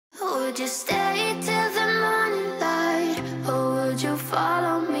would you stay till the morning light? Or would you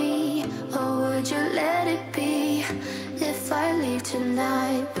follow me? Or would you let it be? If I leave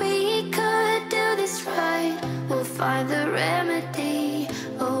tonight, we could do this right. We'll find the remedy.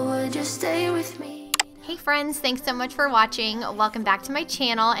 Or would you stay with me? Hey friends, thanks so much for watching. Welcome back to my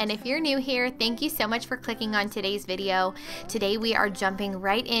channel, and if you're new here, thank you so much for clicking on today's video. Today we are jumping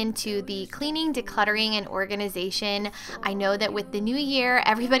right into the cleaning, decluttering, and organization. I know that with the new year,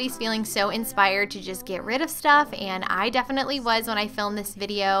 everybody's feeling so inspired to just get rid of stuff, and I definitely was when I filmed this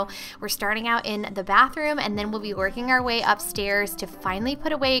video. We're starting out in the bathroom, and then we'll be working our way upstairs to finally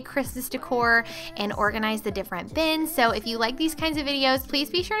put away Christmas decor and organize the different bins. So if you like these kinds of videos, please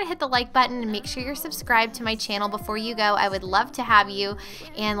be sure to hit the like button and make sure you're subscribed to my channel before you go. I would love to have you,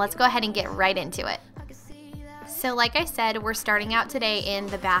 and let's go ahead and get right into it. So like I said, we're starting out today in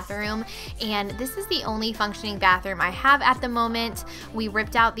the bathroom, and this is the only functioning bathroom I have at the moment. We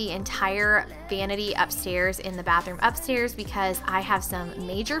ripped out the entire vanity upstairs in the bathroom upstairs because I have some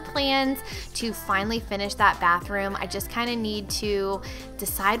major plans to finally finish that bathroom. I just kind of need to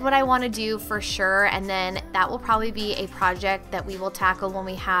decide what I want to do for sure, and then that will probably be a project that we will tackle when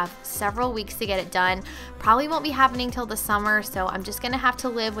we have several weeks to get it done. Probably won't be happening till the summer, so I'm just gonna have to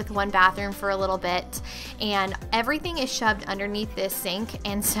live with one bathroom for a little bit, and everything is shoved underneath this sink,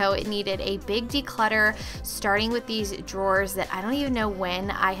 and so it needed a big declutter, starting with these drawers that I don't even know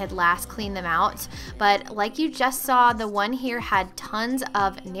when I had last cleaned them out. But like you just saw, the one here had tons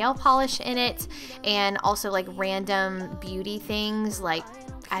of nail polish in it, and also like random beauty things like,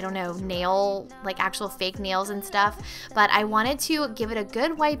 I don't know, nail, like actual fake nails and stuff. But I wanted to give it a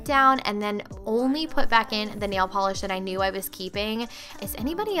good wipe down and then only put back in the nail polish that I knew I was keeping. Is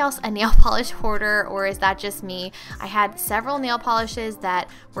anybody else a nail polish hoarder, or is that just me? I had several nail polishes that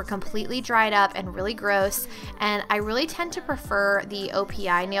were completely dried up and really gross, and I really tend to prefer the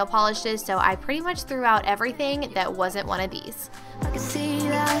OPI nail polishes, so I pretty much threw out everything that wasn't one of these. I can see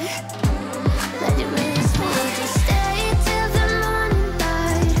that. Let it miss me. Would you stay till the morning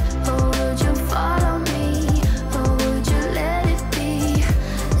light? Or would you follow me? Or would you let it be?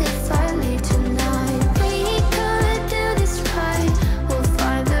 If I leave tonight, we could do this right. We'll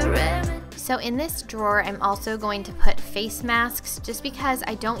find the remedy. So in this drawer, I'm also going to put face masks just because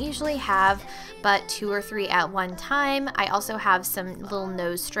I don't usually have but 2 or 3 at one time. I also have some little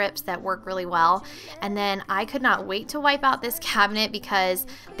nose strips that work really well. And then I could not wait to wipe out this cabinet because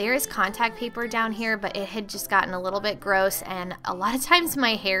there is contact paper down here, but it had just gotten a little bit gross, and a lot of times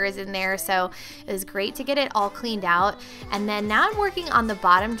my hair is in there, so it was great to get it all cleaned out. And then now I'm working on the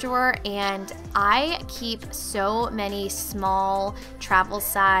bottom drawer, and I keep so many small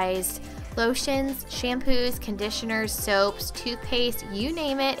travel-sized lotions, shampoos, conditioners, soaps, toothpaste, you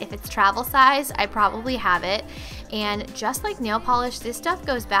name it. If it's travel size, I probably have it. And just like nail polish, this stuff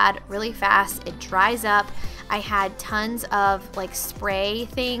goes bad really fast. It dries up. I had tons of like spray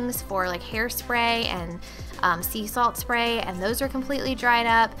things for like hairspray and sea salt spray, and those are completely dried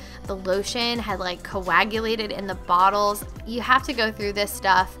up. The lotion had like coagulated in the bottles. You have to go through this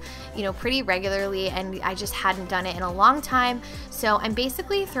stuff, you know, pretty regularly, and I just hadn't done it in a long time. So I'm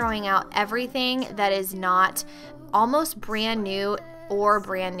basically throwing out everything that is not almost brand new or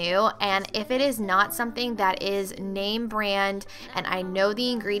brand new, and if it is not something that is name brand and I know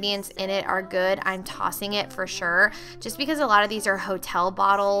the ingredients in it are good, I'm tossing it for sure, just because a lot of these are hotel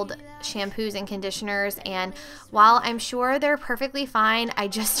bottled shampoos and conditioners, and while I'm sure they're perfectly fine, I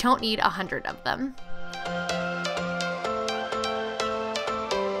just don't need 100 of them.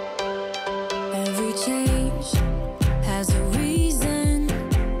 Every change has a reason,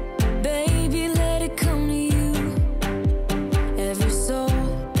 baby, let it come to you. Every soul,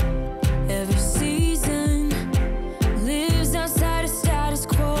 every season lives outside of status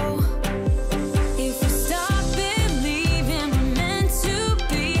quo. If we stop believing we're meant to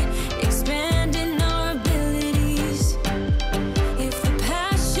be, expanding our abilities. If the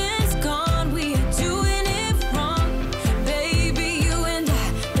passion's gone, we are doing it wrong. Baby, you and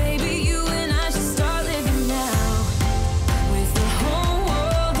I should start living now. With the whole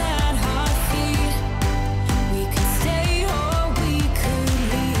world at our feet, we could stay or we could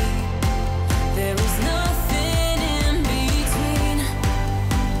leave. There is nothing in between.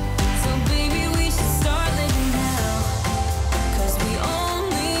 So baby, we should start living now. 'Cause we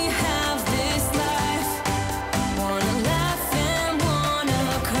only have this life. Wanna laugh and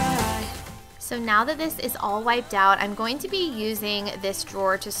wanna cry. So now that this is all wiped out, I'm going to be using this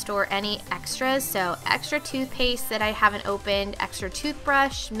drawer to store any extras. So extra toothpaste that I haven't opened, extra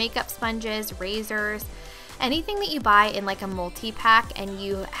toothbrush, makeup sponges, razors, Anything that you buy in like a multi-pack and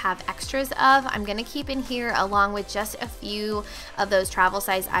you have extras of, I'm gonna keep in here along with just a few of those travel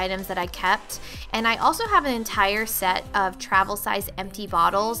size items that I kept. And I also have an entire set of travel size empty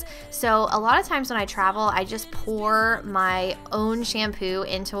bottles. So a lot of times when I travel, I just pour my own shampoo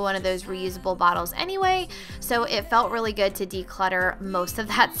into one of those reusable bottles anyway. So it felt really good to declutter most of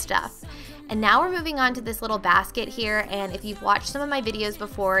that stuff. And now we're moving on to this little basket here, and if you've watched some of my videos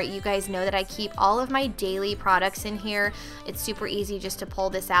before, you guys know that I keep all of my daily products in here. It's super easy just to pull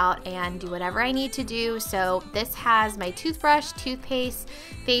this out and do whatever I need to do. So this has my toothbrush, toothpaste,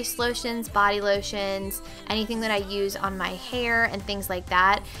 face lotions, body lotions, anything that I use on my hair and things like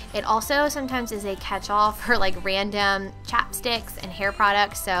that. It also sometimes is a catch-all for like random chapsticks and hair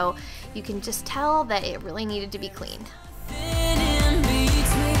products, so you can just tell that it really needed to be cleaned.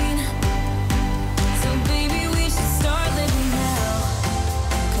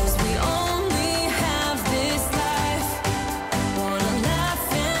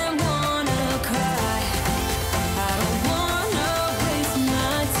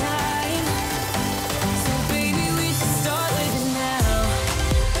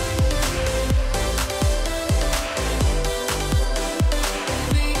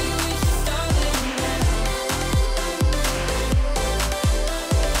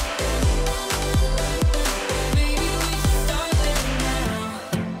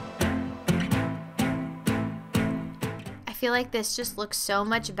 I feel like this just looks so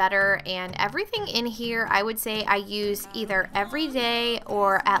much better, and everything in here I would say I use either every day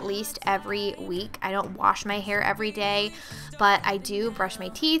or at least every week. I don't wash my hair every day, but I do brush my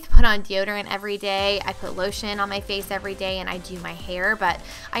teeth, put on deodorant every day, I put lotion on my face every day, and I do my hair, but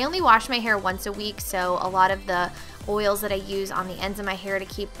I only wash my hair once a week, so a lot of the oils that I use on the ends of my hair to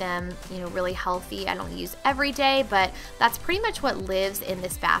keep them, you know, really healthy, I don't use every day, but that's pretty much what lives in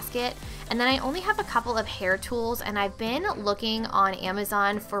this basket. And then I only have a couple of hair tools, and I've been looking on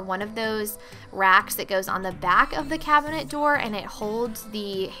Amazon for one of those racks that goes on the back of the cabinet door, and it holds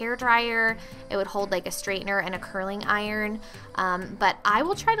the hair dryer, it would hold like a straightener and a curling iron, but I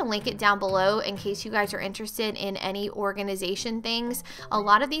will try to link it down below in case you guys are interested in any organization things. A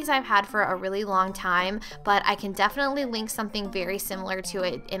lot of these I've had for a really long time, but I can definitely link something very similar to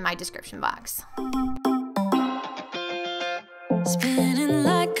it in my description box. Spinning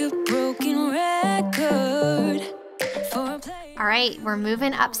like a broken record. All right, we're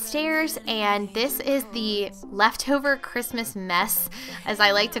moving upstairs, and this is the leftover Christmas mess, as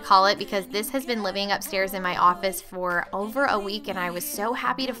I like to call it, because this has been living upstairs in my office for over a week, and I was so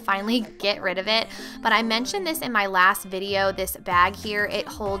happy to finally get rid of it. But I mentioned this in my last video, this bag here, it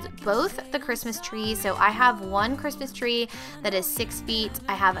holds both the Christmas trees. So I have one Christmas tree that is 6 feet.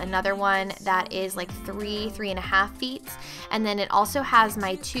 I have another one that is like 3.5 feet. And then it also has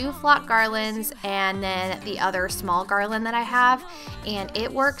my 2 flock garlands and then the other small garland that I have. And it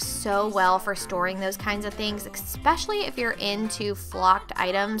works so well for storing those kinds of things, especially if you're into flocked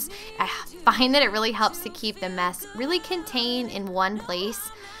items. I find that it really helps to keep the mess really contained in one place.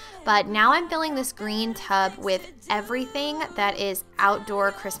 But now I'm filling this green tub with everything that is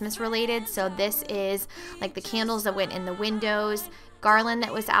outdoor Christmas related. So this is like the candles that went in the windows, garland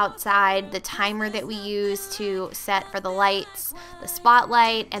that was outside, the timer that we used to set for the lights, the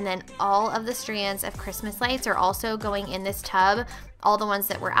spotlight, and then all of the strands of Christmas lights are also going in this tub, all the ones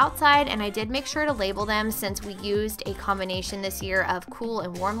that were outside, and I did make sure to label them since we used a combination this year of cool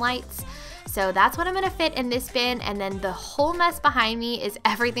and warm lights. So that's what I'm gonna fit in this bin, and then the whole mess behind me is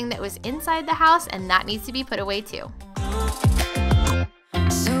everything that was inside the house, and that needs to be put away too.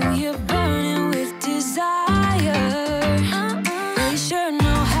 So you're burning with desire. You sure know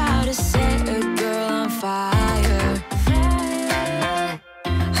how to set a girl on fire.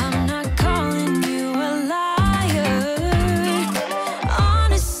 I'm not calling you a liar.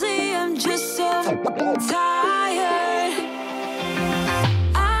 Honestly, I'm just so tired.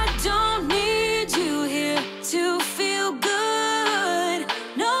 I don't need you here to feel good.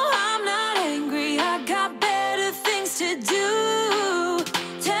 No, I'm not angry. I got better things to do.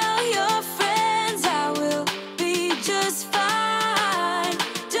 Tell your friends I will be just fine.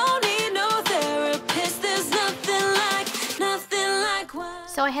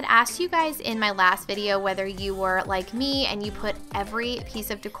 So I had asked you guys in my last video whether you were like me and you put every piece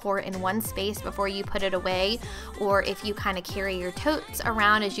of decor in one space before you put it away, or if you kind of carry your totes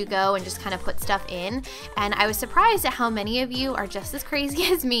around as you go and just kind of put stuff in. And I was surprised at how many of you are just as crazy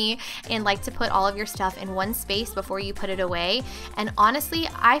as me and like to put all of your stuff in one space before you put it away. And honestly,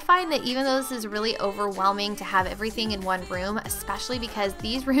 I find that even though this is really overwhelming to have everything in one room, especially because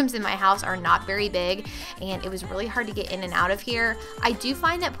these rooms in my house are not very big and it was really hard to get in and out of here, I do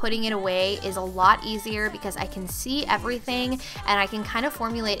find that putting it away is a lot easier because I can see everything and I can kind of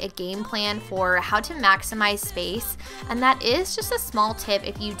formulate a game plan for how to maximize space. And that is just a small tip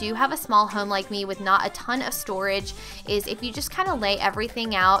if you do have a small home like me with not a ton of storage, is if you just kind of lay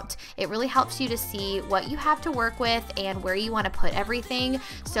everything out, it really helps you to see what you have to work with and where you want to put everything.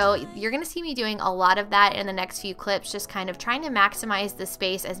 So you're going to see me doing a lot of that in the next few clips, just kind of trying to maximize the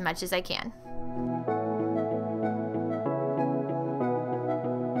space as much as I can.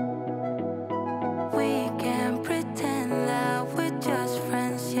 We can pretend that we're just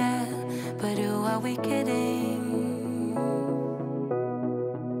friends, yeah, but who are we kidding?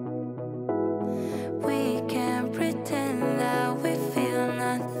 We can pretend that we feel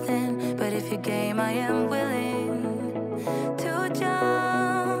nothing, but if you're game, I am willing to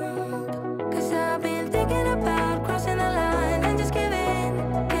jump. 'Cause I've been thinking about crossing the line and just giving.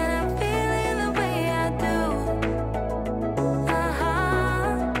 And I'm feeling the way I do.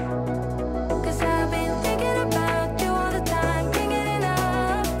 'Cause I've been thinking about you all the time, can't get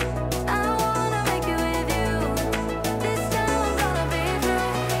enough. I wanna make it with you. This time I'm gonna be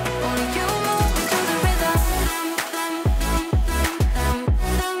true. Only you move me to the rhythm.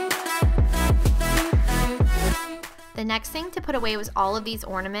 The next thing to put away was all of these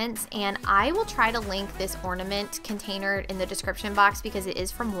ornaments, and I will try to link this ornament container in the description box because it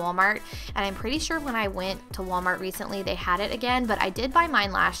is from Walmart, and I'm pretty sure when I went to Walmart recently they had it again, but I did buy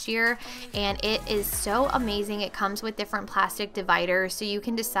mine last year and it is so amazing. It comes with different plastic dividers so you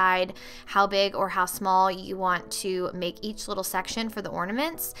can decide how big or how small you want to make each little section for the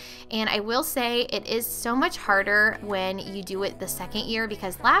ornaments. And I will say it is so much harder when you do it the second year,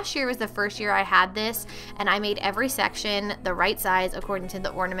 because last year was the first year I had this and I made every section the right size according to the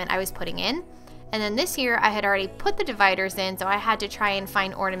ornament I was putting in. And then this year I had already put the dividers in, so I had to try and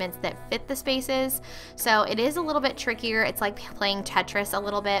find ornaments that fit the spaces. So it is a little bit trickier. It's like playing Tetris a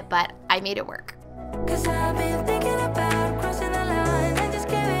little bit, but I made it work. 'Cause I've been thinking about crossing the line and just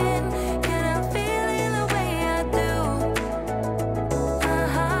giving. And I'm feeling the way I do.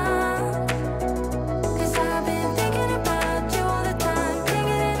 'Cause I've been thinking about you all the time, can't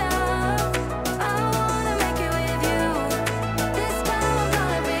get enough. I wanna make it with you. This time I'm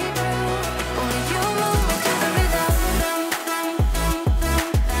gonna be true. Only you move me to the rhythm.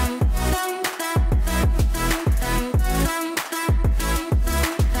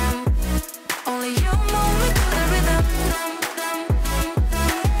 Only you move me to the rhythm.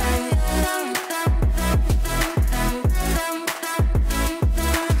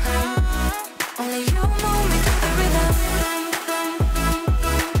 Only you move me to the rhythm.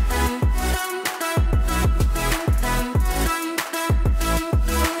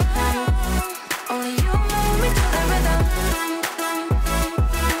 Only you move me to the rhythm.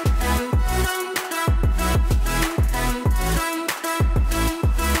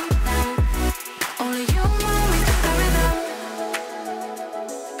 Only you move me to the rhythm.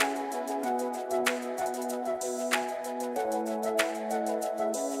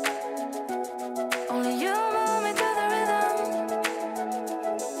 Only you move me to the rhythm.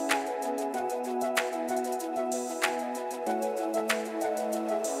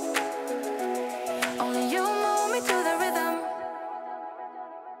 Only you move me to the rhythm.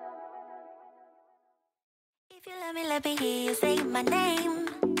 If you let me hear you say my name,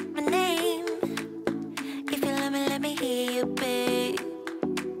 my name. If you let me hear you, babe.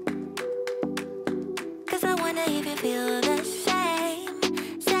 'Cause I wonder if you feel the same,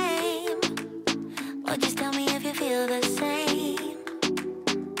 same. Or just tell me if you feel the same.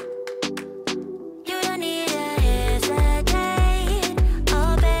 You don't need to hesitate,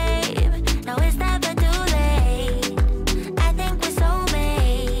 oh babe. No, it's never too late. I think we're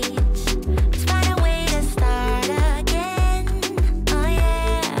soulmates. Let's find a way to start again, oh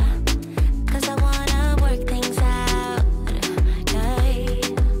yeah. 'Cause I wanna work things out, yeah.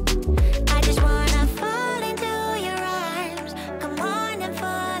 I just wanna fall into your arms. Come on and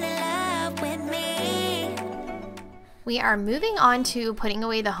fall in love with me. We are moving on to putting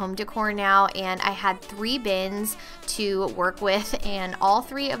away the home decor now, and I had 3 bins to work with, and all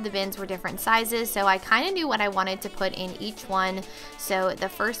 3 of the bins were different sizes, so I kind of knew what I wanted to put in each one. So the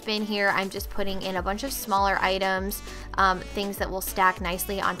first bin here, I'm just putting in a bunch of smaller items, things that will stack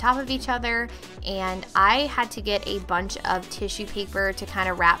nicely on top of each other, and I had to get a bunch of tissue paper to kind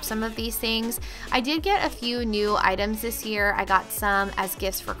of wrap some of these things. I did get a few new items this year. I got some as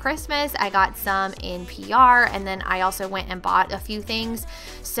gifts for Christmas, I got some in PR, and then I also went and bought a few things.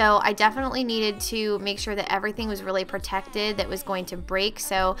 So I definitely needed to make sure that everything was really protected, that was going to break.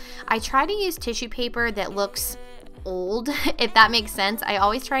 So I try to use tissue paper that looks old, if that makes sense. I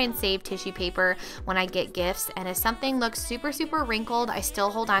always try and save tissue paper when I get gifts, and if something looks super wrinkled, I still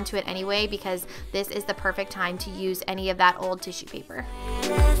hold on to it anyway because this is the perfect time to use any of that old tissue paper.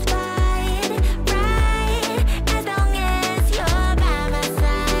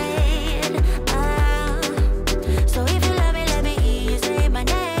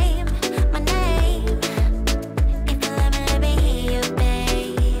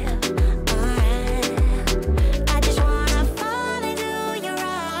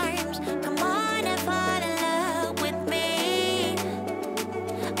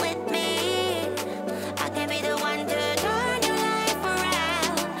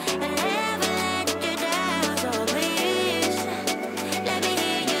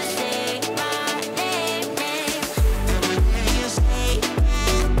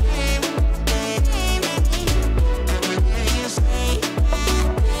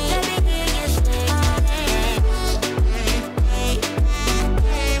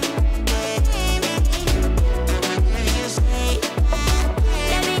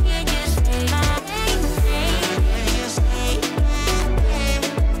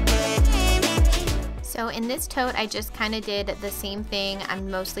 So in this tote, I just kind of did the same thing. I'm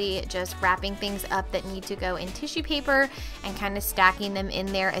mostly just wrapping things up that need to go in tissue paper and kind of stacking them in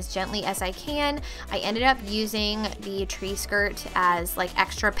there as gently as I can. I ended up using the tree skirt as like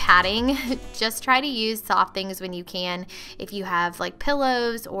extra padding. Just try to use soft things when you can. If you have like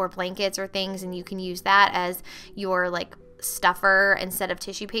pillows or blankets or things and you can use that as your like stuffer instead of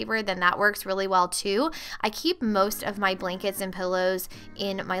tissue paper, then that works really well too. I keep most of my blankets and pillows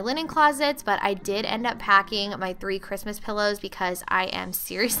in my linen closets, but I did end up packing my 3 Christmas pillows because I am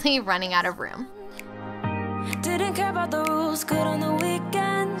seriously running out of room. Didn't care about the rules, good on the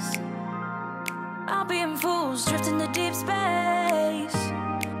weekends. I'll be in fools, drifting to deep space.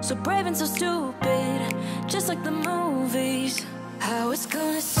 So brave and so stupid, just like the movies. How it's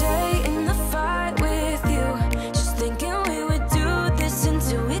gonna stay in the fight with you. Just thinking we would do this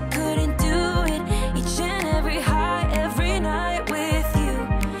until we couldn't do it. Each and every high, every night with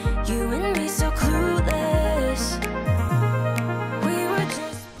you. You and me so clueless. We were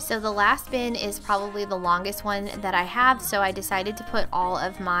just... So the last bin is probably the longest one that I have, so I decided to put all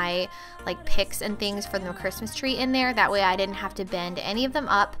of my like picks and things from the Christmas tree in there. That way I didn't have to bend any of them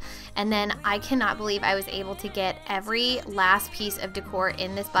up. And then I cannot believe I was able to get every last piece of decor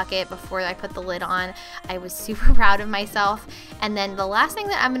in this bucket before I put the lid on. I was super proud of myself. And then the last thing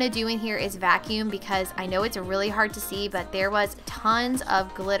that I'm gonna do in here is vacuum, because I know it's really hard to see, but there was tons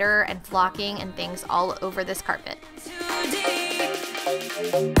of glitter and flocking and things all over this carpet.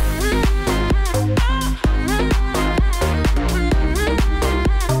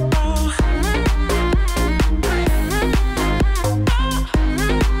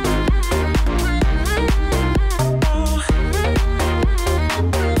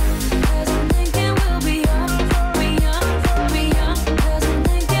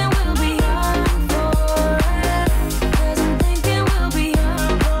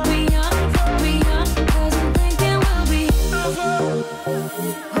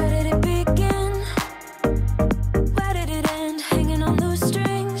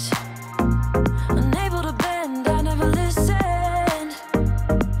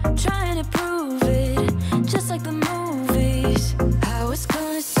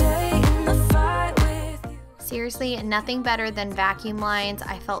 Seriously, nothing better than vacuum lines.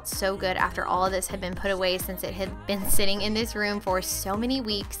 I felt so good after all of this had been put away, since it had been sitting in this room for so many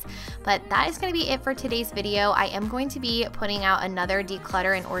weeks. But that is going to be it for today's video. I am going to be putting out another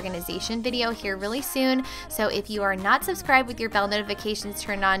declutter and organization video here really soon. So if you are not subscribed with your bell notifications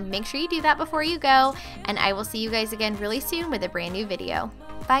turned on, make sure you do that before you go. And I will see you guys again really soon with a brand new video.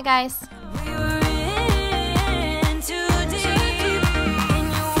 Bye guys.